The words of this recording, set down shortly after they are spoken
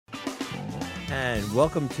And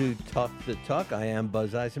welcome to Talk the Talk. I am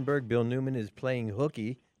Buzz Eisenberg. Bill Newman is playing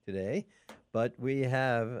hooky today, but we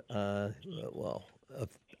have, a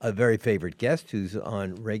very favorite guest who's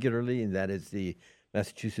on regularly, and that is the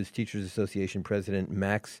Massachusetts Teachers Association President,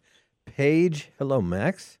 Max Page. Hello,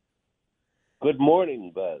 Max. Good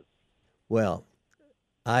morning, Buzz. Well,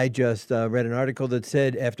 I just read an article that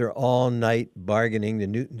said after all night bargaining, the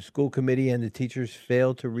Newton School Committee and the teachers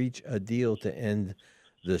failed to reach a deal to end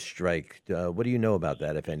the strike. What do you know about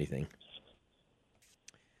that, if anything?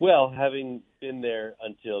 Well, having been there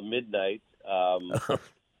until midnight,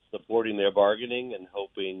 supporting their bargaining and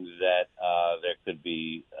hoping that there could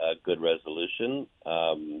be a good resolution,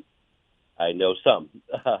 I know some,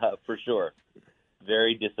 for sure.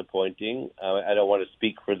 Very disappointing. I don't want to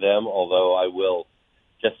speak for them, although I will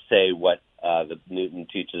just say what the Newton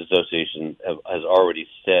Teachers Association has already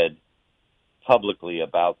said publicly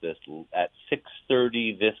about this at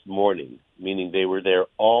 6:30 this morning, meaning they were there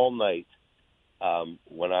all night.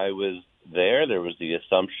 When I was there was the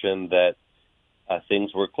assumption that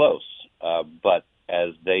things were close. But as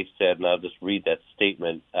they said, and I'll just read that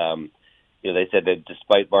statement, they said that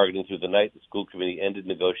despite bargaining through the night, the school committee ended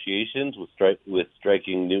negotiations with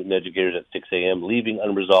striking Newton educators at 6 a.m., leaving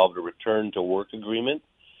unresolved a return to work agreement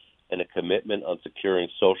and a commitment on securing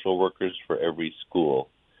social workers for every school.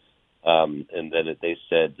 And then they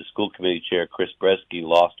said the school committee chair, Chris Bresky,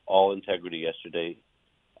 lost all integrity yesterday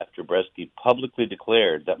after Bresky publicly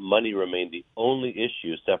declared that money remained the only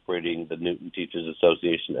issue separating the Newton Teachers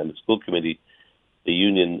Association and the school committee. The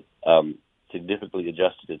union significantly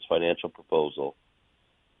adjusted its financial proposal.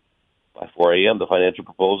 By 4 a.m., the financial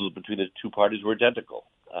proposals between the two parties were identical.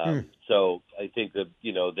 So I think that,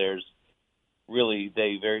 there's really,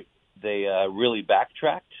 they really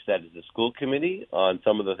backtracked, that is the school committee, on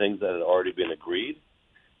some of the things that had already been agreed.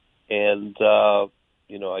 And,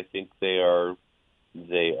 I think they are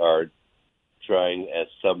trying, as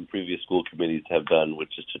some previous school committees have done,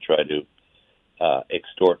 which is to try to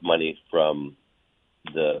extort money from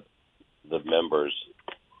the members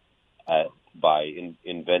by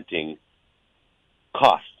inventing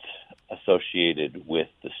costs associated with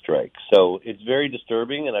the strike. So it's very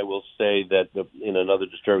disturbing, and I will say that another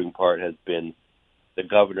disturbing part has been the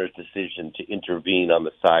governor's decision to intervene on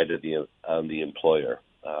the side of the employer.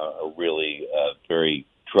 A really very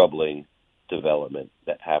troubling development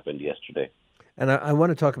that happened yesterday. And I want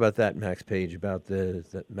to talk about that, Max Page, about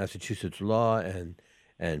the Massachusetts law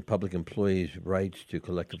and public employees' rights to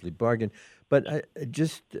collectively bargain. But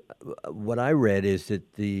what I read is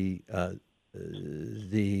that the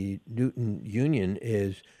Newton Union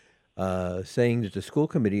is saying that the school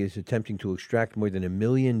committee is attempting to extract more than $1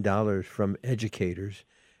 million from educators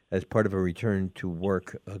as part of a return to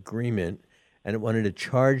work agreement, and it wanted to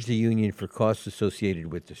charge the union for costs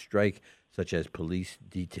associated with the strike, such as police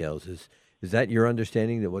details. Is that your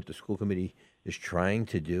understanding, that what the school committee is trying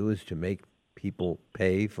to do is to make people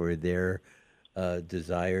pay for their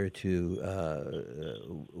desire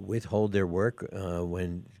to withhold their work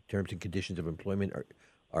when terms and conditions of employment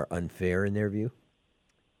are unfair in their view?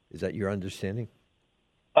 Is that your understanding?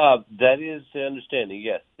 That is the understanding,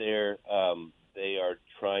 yes. They are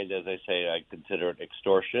trying to, as I say, I consider it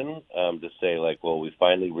extortion, to say, we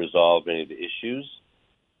finally resolved any of the issues,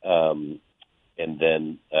 and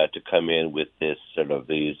then to come in with this sort of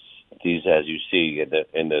these as you see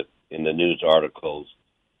in the news articles,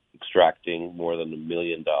 extracting more than $1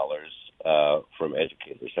 million from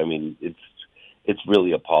educators. I mean, it's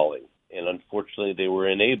really appalling, and unfortunately, they were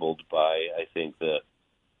enabled by, I think,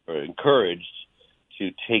 or encouraged to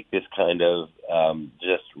take this kind of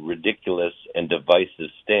just ridiculous and divisive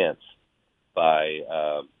stance by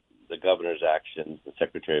the governor's actions, the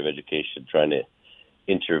Secretary of Education trying to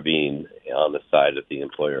intervene on the side of the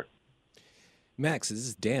employer. Max, this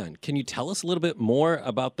is Dan. Can you tell us a little bit more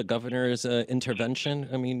about the governor's intervention?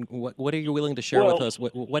 I mean, what are you willing to share with us?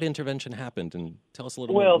 What intervention happened, and tell us a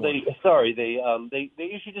little bit more. They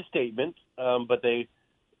issued a statement, but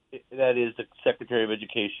that is the Secretary of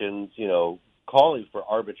Education's, calling for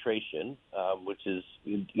arbitration, which is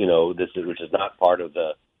not part of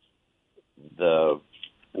the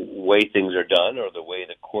way things are done or the way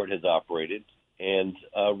the court has operated, and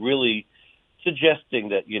really suggesting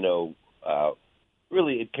that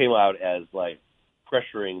really it came out as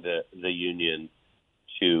pressuring the union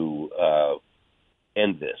to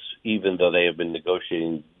end this, even though they have been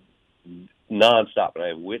negotiating nonstop, and I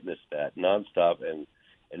have witnessed that nonstop, and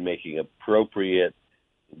making appropriate,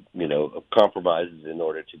 compromises in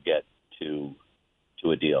order to get to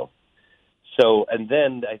a deal. So, and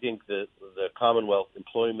then I think the Commonwealth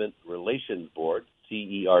Employment Relations Board,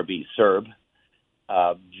 CERB,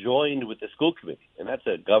 joined with the school committee. And that's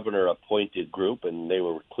a governor-appointed group, and they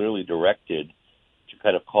were clearly directed to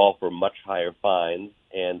kind of call for much higher fines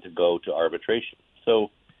and to go to arbitration. So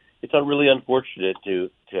it's really unfortunate to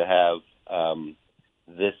have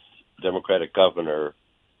this Democratic governor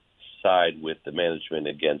side with the management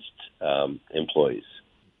against employees.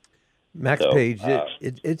 Max Page,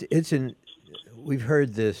 we've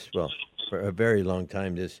heard this, for a very long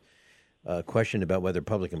time, this question about whether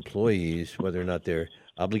public employees, whether or not their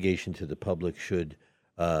obligation to the public should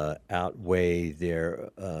outweigh their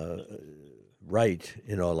right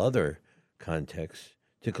in all other contexts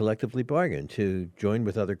to collectively bargain, to join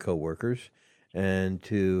with other coworkers, and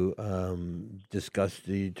to discuss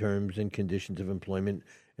the terms and conditions of employment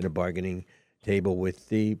in a bargaining table with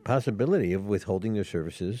the possibility of withholding their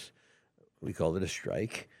services. We call it a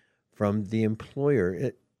strike from the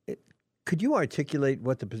employer. Could you articulate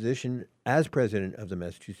what the position as president of the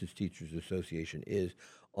Massachusetts Teachers Association is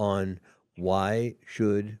on why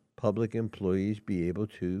should public employees be able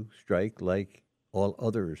to strike like all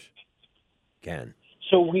others can?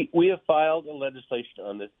 So we have filed a legislation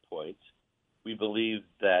on this point. We believe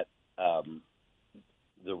that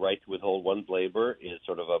the right to withhold one's labor is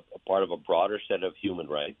sort of a part of a broader set of human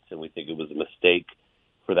rights, and we think it was a mistake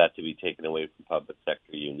for that to be taken away from public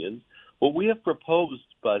sector unions. What we have proposed,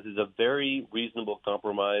 Buzz, is a very reasonable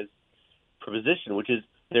compromise proposition, which is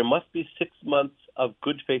there must be 6 months of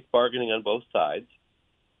good faith bargaining on both sides.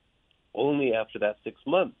 Only after that 6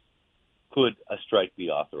 months could a strike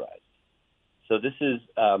be authorized. So this is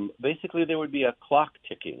basically there would be a clock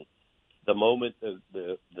ticking the moment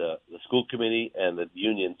the school committee and the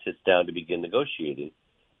union sits down to begin negotiating,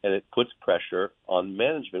 and it puts pressure on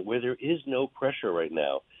management where there is no pressure right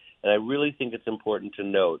now. And I really think it's important to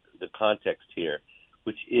note the context here,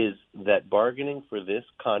 which is that bargaining for this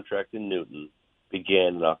contract in Newton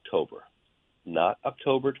began in October, not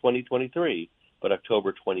October 2023, but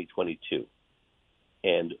October 2022.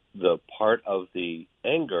 And the part of the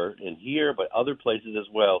anger in here, but other places as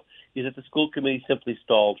well, is that the school committee simply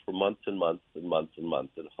stalled for months and months and months and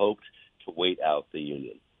months and hoped to wait out the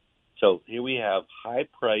union. So here we have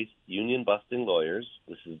high-priced union-busting lawyers.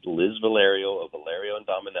 This is Liz Valerio of Valerio and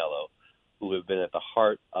Dominello, who have been at the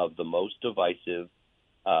heart of the most divisive,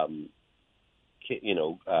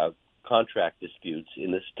 contract disputes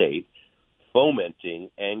in the state, fomenting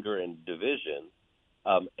anger and division,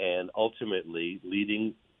 and ultimately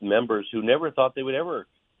leading members who never thought they would ever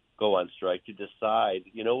go on strike to decide,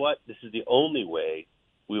 you know what, this is the only way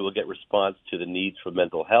we will get response to the needs for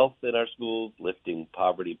mental health in our schools, lifting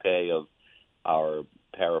poverty pay of our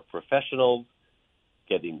paraprofessionals,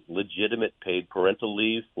 getting legitimate paid parental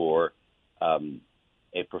leave for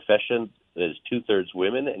a profession that is two-thirds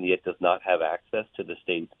women and yet does not have access to the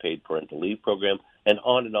state's paid parental leave program, and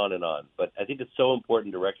on and on and on. But I think it's so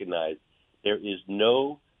important to recognize there is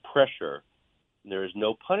no pressure, there is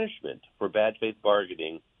no punishment for bad faith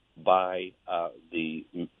bargaining by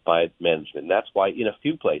management. And that's why in a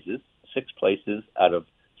few places, 6 places out of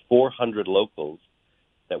 400 locals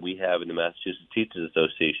that we have in the Massachusetts Teachers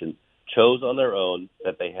Association chose on their own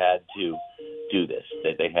that they had to do this,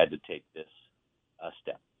 that they had to take this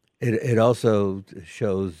step. It also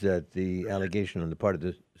shows that the allegation on the part of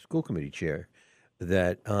the school committee chair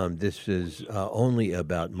that this is only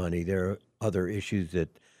about money. There are other issues that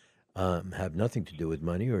have nothing to do with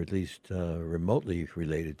money, or at least remotely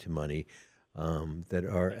related to money, that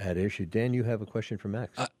are at issue. Dan, you have a question for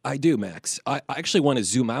Max. I do, Max. I actually want to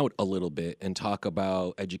zoom out a little bit and talk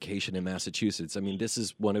about education in Massachusetts. I mean, this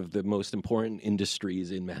is one of the most important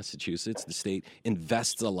industries in Massachusetts. The state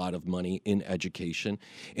invests a lot of money in education.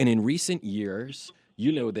 And in recent years,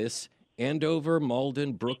 you know this, Andover,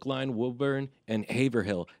 Malden, Brookline, Woburn, and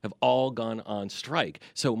Haverhill have all gone on strike.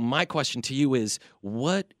 So my question to you is,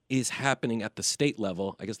 what is happening at the state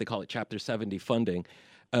level, I guess they call it Chapter 70 funding,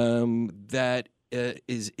 that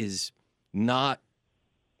is not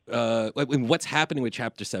what's happening with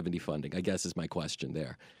Chapter 70 funding, I guess is my question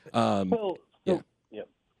there. So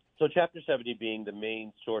Chapter 70 being the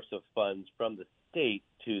main source of funds from the state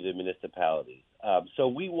to the municipalities. So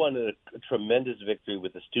we won a tremendous victory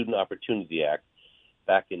with the Student Opportunity Act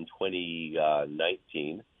back in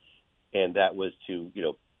 2019, and that was to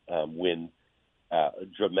win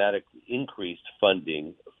dramatically increased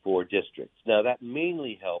funding for districts. Now that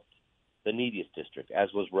mainly helped the neediest district,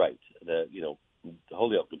 as was right. The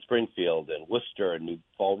Holyoke and Springfield and Worcester and New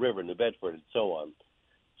Fall River, New Bedford, and so on.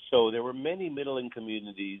 So there were many middle-income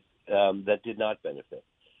communities that did not benefit.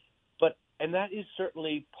 And that is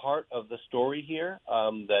certainly part of the story here,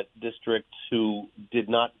 that districts who did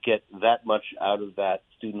not get that much out of that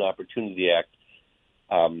Student Opportunity Act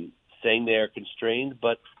saying they are constrained,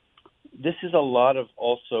 but this is a lot of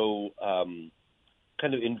also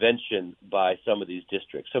kind of invention by some of these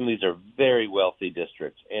districts. Some of these are very wealthy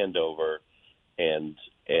districts, Andover and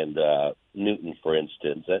Newton, for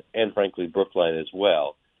instance, and frankly Brookline as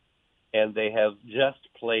well. And they have just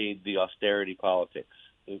played the austerity politics.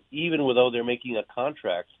 Even though they're making a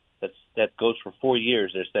contract that goes for 4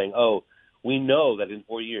 years, they're saying, "Oh, we know that in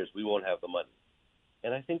 4 years we won't have the money."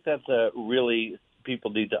 And I think that's really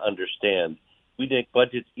people need to understand. We make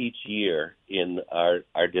budgets each year in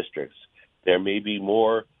our districts. There may be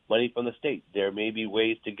more money from the state. There may be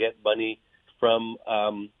ways to get money from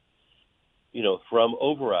from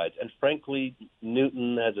overrides. And frankly,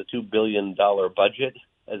 Newton has a $2 billion budget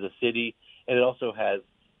as a city, and it also has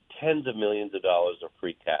tens of millions of dollars of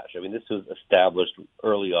free cash. I mean, this was established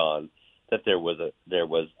early on that there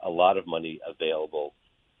was a lot of money available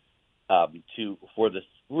for this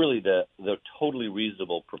the totally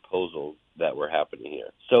reasonable proposals that were happening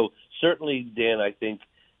here. So certainly, Dan, I think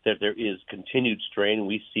that there is continued strain.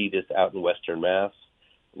 We see this out in Western Mass,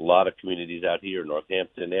 a lot of communities out here,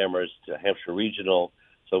 Northampton, Amherst, Hampshire Regional.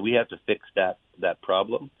 So we have to fix that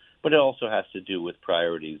problem. But it also has to do with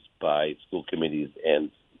priorities by school committees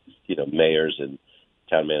and mayors and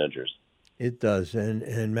town managers. It does.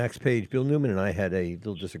 And Max Page, Bill Newman and I had a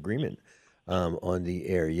little disagreement on the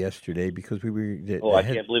air yesterday because we were... I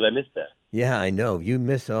can't believe I missed that. Yeah, I know. You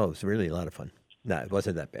missed... Oh, it was really a lot of fun. No, it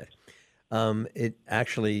wasn't that bad.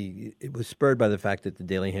 It was spurred by the fact that the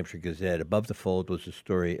Daily Hampshire Gazette, above the fold, was a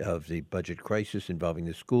story of the budget crisis involving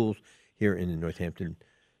the schools here in the Northampton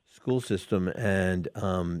school system. And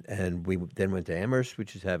we then went to Amherst,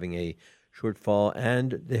 which is having a shortfall,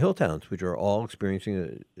 and the hill towns, which are all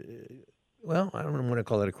experiencing I don't want to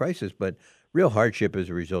call it a crisis, but real hardship as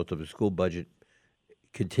a result of a school budget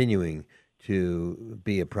continuing to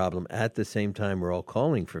be a problem. At the same time, we're all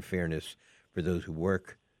calling for fairness for those who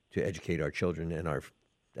work to educate our children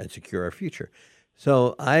and secure our future.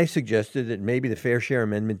 So I suggested that maybe the Fair Share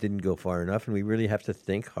Amendment didn't go far enough, and we really have to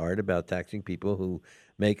think hard about taxing people who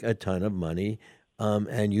make a ton of money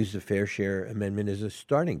and use the Fair Share Amendment as a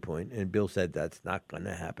starting point. And Bill said that's not going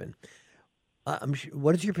to happen.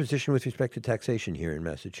 What is your position with respect to taxation here in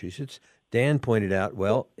Massachusetts? Dan pointed out,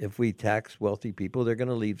 well, if we tax wealthy people, they're going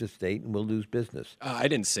to leave the state and we'll lose business. I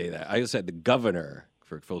didn't say that. I said the governor,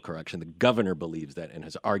 for full correction, the governor believes that and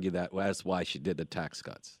has argued that that's why she did the tax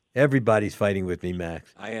cuts. Everybody's fighting with me,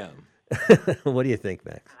 Max. I am. What do you think,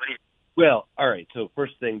 Max? Well, all right. So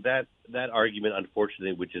first thing, that argument,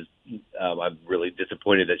 unfortunately, which is I'm really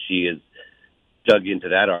disappointed that she has dug into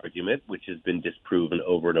that argument, which has been disproven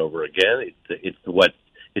over and over again.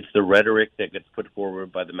 It's the rhetoric that gets put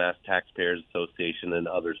forward by the Mass Taxpayers Association and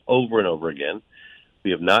others over and over again. We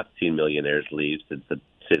have not seen millionaires leave since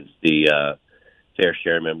the Fair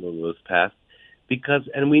Share Amendment was passed,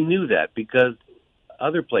 and we knew that because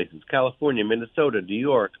other places, California, Minnesota, New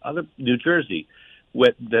York, New Jersey,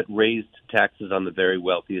 that raised taxes on the very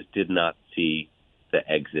wealthiest did not see the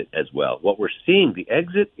exit as well. What we're seeing, the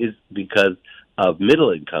exit, is because of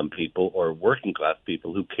middle-income people or working-class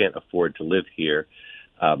people who can't afford to live here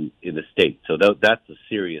in the state. So that's a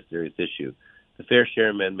serious, serious issue. The Fair Share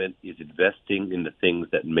Amendment is investing in the things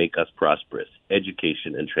that make us prosperous: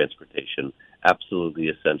 education and transportation, absolutely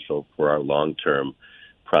essential for our long-term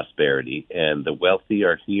prosperity. And the wealthy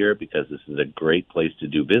are here because this is a great place to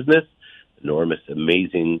do business, enormous,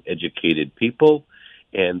 amazing, educated people,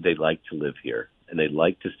 and they like to live here, and they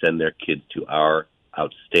like to send their kids to our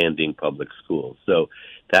outstanding public schools. So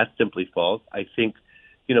that's simply false. I think,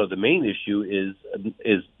 the main issue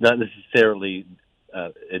is not necessarily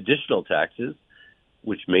additional taxes,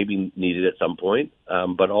 which may be needed at some point,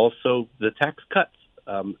 but also the tax cuts.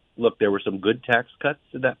 Look, there were some good tax cuts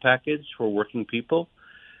in that package for working people.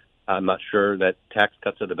 I'm not sure that tax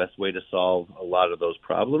cuts are the best way to solve a lot of those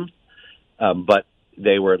problems, but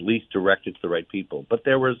they were at least directed to the right people. But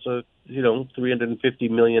there was $350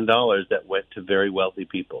 million that went to very wealthy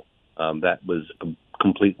people. That was a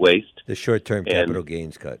complete waste. The short-term capital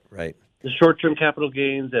gains cut, right? The short-term capital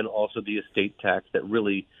gains and also the estate tax that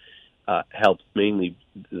really helps mainly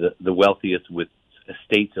the wealthiest with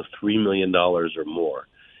estates of $3 million or more.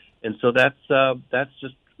 And so that's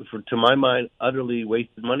just, to my mind, utterly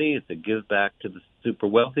wasted money. It's a give back to the super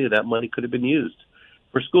wealthy. That money could have been used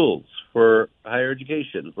for schools, for higher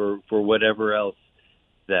education, for whatever else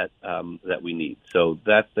that we need. So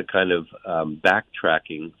that's the kind of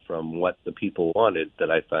backtracking from what the people wanted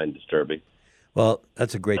that I find disturbing. Well,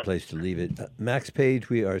 that's a great place to leave it. Max Page,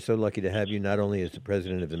 we are so lucky to have you not only as the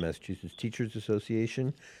president of the Massachusetts Teachers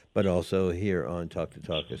Association, but also here on Talk to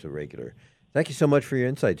Talk as a regular. Thank you so much for your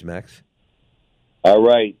insights, Max. All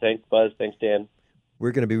right. Thanks, Buzz. Thanks, Dan.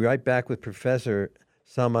 We're going to be right back with Professor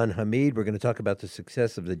Salman Hameed. We're going to talk about the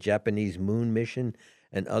success of the Japanese moon mission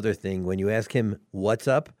and other thing. When you ask him what's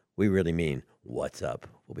up, we really mean what's up.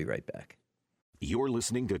 We'll be right back. You're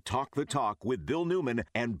listening to Talk the Talk with Bill Newman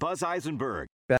and Buzz Eisenberg,